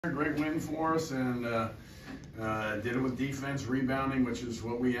A great win for us, and did it with defense, rebounding, which is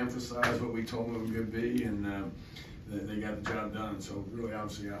what we emphasized, what we told them it would be, and they got the job done. So really,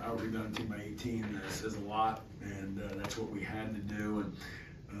 obviously, out-rebounded team by 18 says a lot, and that's what we had to do,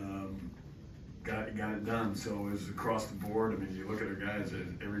 and got it done. So it was across the board. I mean, you look at our guys,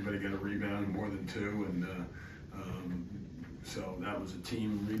 everybody got a rebound, more than two, and so that was a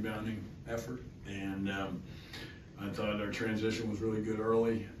team rebounding effort, and I thought our transition was really good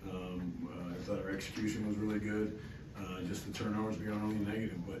early. I thought our execution was really good. Just the turnovers, we got only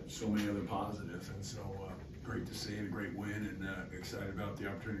negative, but so many other positives. And so great to see it, a great win, and excited about the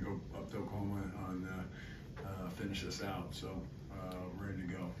opportunity to go up to Oklahoma and finish this out. So ready to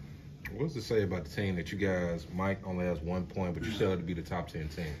go. What's to say about the team that you guys, Mike only has 1 point, but you still had to be the top 10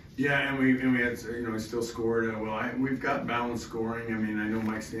 team? Yeah, and we had, we still scored. We've got balanced scoring. I mean, I know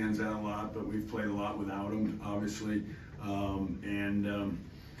Mike stands out a lot, but we've played a lot without him, obviously.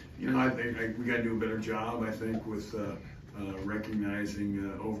 I think we got to do a better job, I think, with recognizing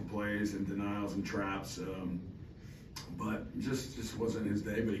overplays and denials and traps. But just wasn't his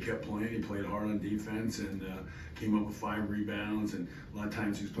day, but he kept playing. He played hard on defense and came up with 5 rebounds, and a lot of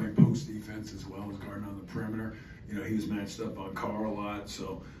times he was playing post defense as well as guarding on the perimeter. He was matched up on Carr a lot,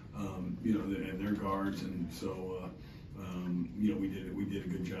 so and their guards, and so we did a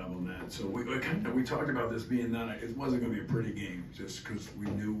good job on that. So we talked about this being it wasn't going to be a pretty game, just because we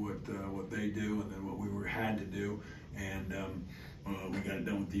knew what they do and then what we had to do, and we got it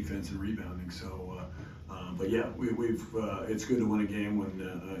done with defense and rebounding. So. But yeah, we've it's good to win a game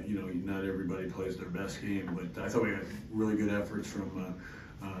when not everybody plays their best game. But I thought we had really good efforts from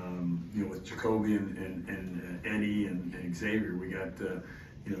with Jacoby and Eddie and Xavier. We got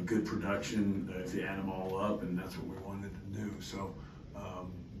good production if you add them all up, and that's what we wanted to do. So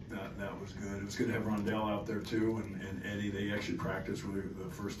that was good. It was good to have Rondell out there too, and Eddie. They actually practiced really the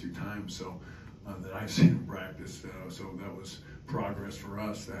first 2 times. So. That I've seen them practice, so that was progress for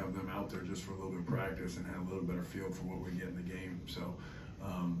us to have them out there just for a little bit of practice and have a little better feel for what we get in the game. So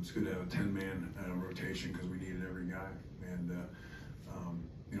it's good to have a 10-man rotation because we needed every guy, and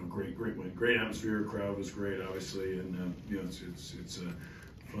great win, great atmosphere. Crowd was great, obviously, and it's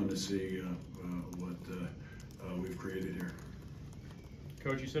fun to see what we've created here.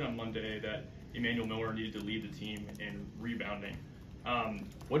 Coach, you said on Monday that Emmanuel Miller needed to lead the team in rebounding.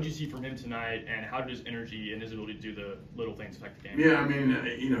 What did you see from him tonight, and how did his energy and his ability to do the little things affect the game? Yeah, I mean,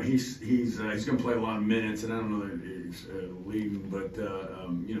 he's going to play a lot of minutes, and I don't know that he's leading, but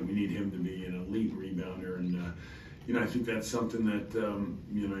we need him to be an elite rebounder, and I think that's something that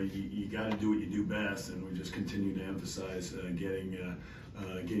you got to do what you do best, and we just continue to emphasize getting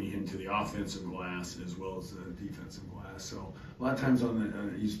him to the offensive glass as well as the defensive glass. So a lot of times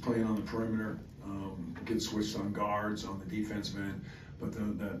he's playing on the perimeter, gets switched on guards on the defensive end, but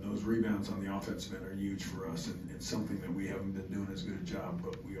those rebounds on the offensive end are huge for us, and it's something that we haven't been doing as good a job,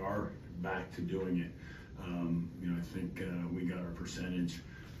 but we are back to doing it. I think we got our percentage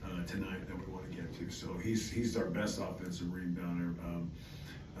tonight that we want to get to. So he's our best offensive rebounder.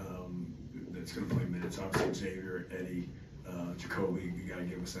 That's going to play minutes. Obviously Xavier, Eddie, Jacoby, you got to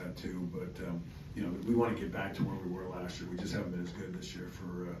give us that too. But we want to get back to where we were last year. We just haven't been as good this year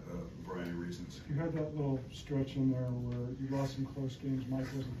for a variety of reasons. You had that little stretch in there where you lost some close games. Mike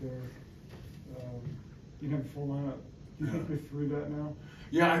wasn't there. You didn't have a full lineup. Do you think we're through that now?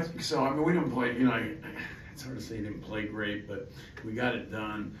 Yeah, I think so. I mean, we didn't play. It's hard to say he didn't play great, but we got it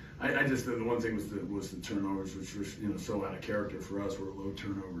done. I just the one thing was the turnovers, which were so out of character for us. We're a low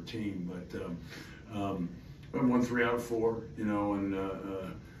turnover team, but we won 3 out of 4.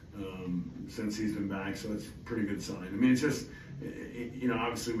 Since he's been back, so it's a pretty good sign. I mean, it's just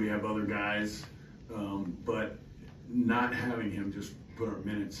obviously we have other guys, but not having him just put our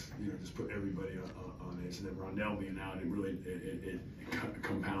minutes, just put everybody on his, and then Rondell being out, it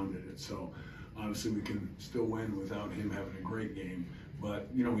compounded it. So obviously we can still win without him having a great game, but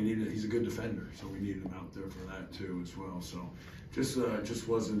he's a good defender, so we needed him out there for that too as well. So just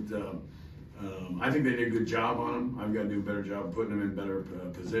wasn't. I think they did a good job on him. I've got to do a better job putting him in better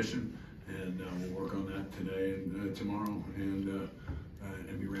position, and we'll work on that today and tomorrow, and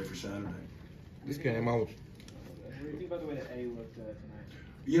be ready for Saturday. This game, what do you think about the way that Eddie looked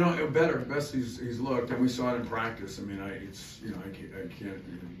tonight? Better, best he's looked, and we saw it in practice. I mean, I can't.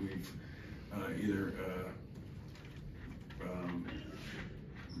 We've either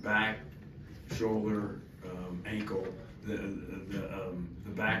back, shoulder, ankle.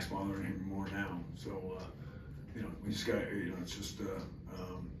 The back's bothering him more now. So we just got it's just it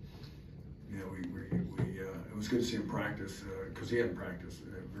was good to see him practice because he hadn't practiced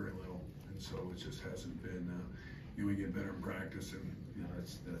very little, and so it just hasn't been. We get better in practice, and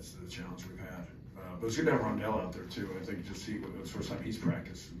that's the challenge we've had. But it's good to have Rondell out there too. I think just it was the first time he's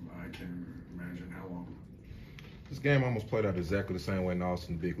practiced. I can't imagine how long. This game almost played out exactly the same way in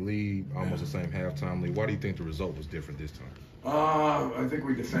Austin, big lead, almost the same halftime lead. Why do you think the result was different this time? I think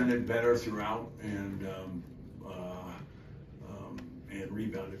we defended better throughout and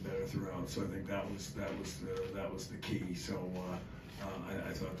rebounded better throughout. So I think that was the key. So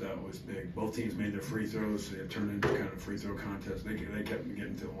I thought that was big. Both teams made their free throws. It turned into kind of free throw contest. They kept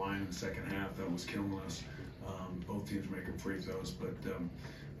getting to the line in the second half. That was killing us. Both teams making free throws, but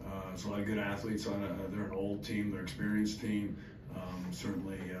it's a lot of good athletes. They're an old team. They're an experienced team.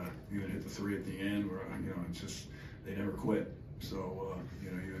 Certainly, even hit the three at the end. Where it's just they never quit. So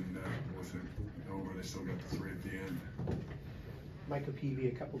even with it over, they still got the three at the end. Micah Peavy,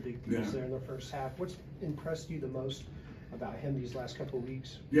 a couple big threes there in the first half. What's impressed you the most about him these last couple of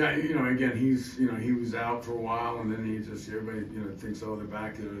weeks? Yeah, again, he was out for a while, and then he just everybody thinks, oh, they're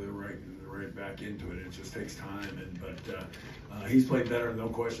back there, they're right back into it. It just takes time, but he's played better, no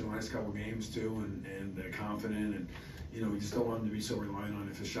question, the last couple of games too, and confident, and we just don't want him to be so reliant on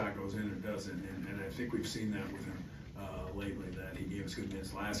if his shot goes in or doesn't, and I think we've seen that with him lately, that he gave us good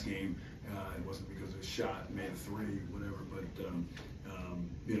minutes last game. It wasn't because of his shot, made a three, whatever, but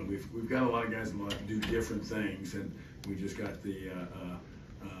we've got a lot of guys that do different things, and we just got to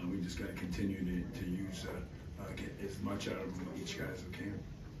continue to use get as much out of each guy as we can.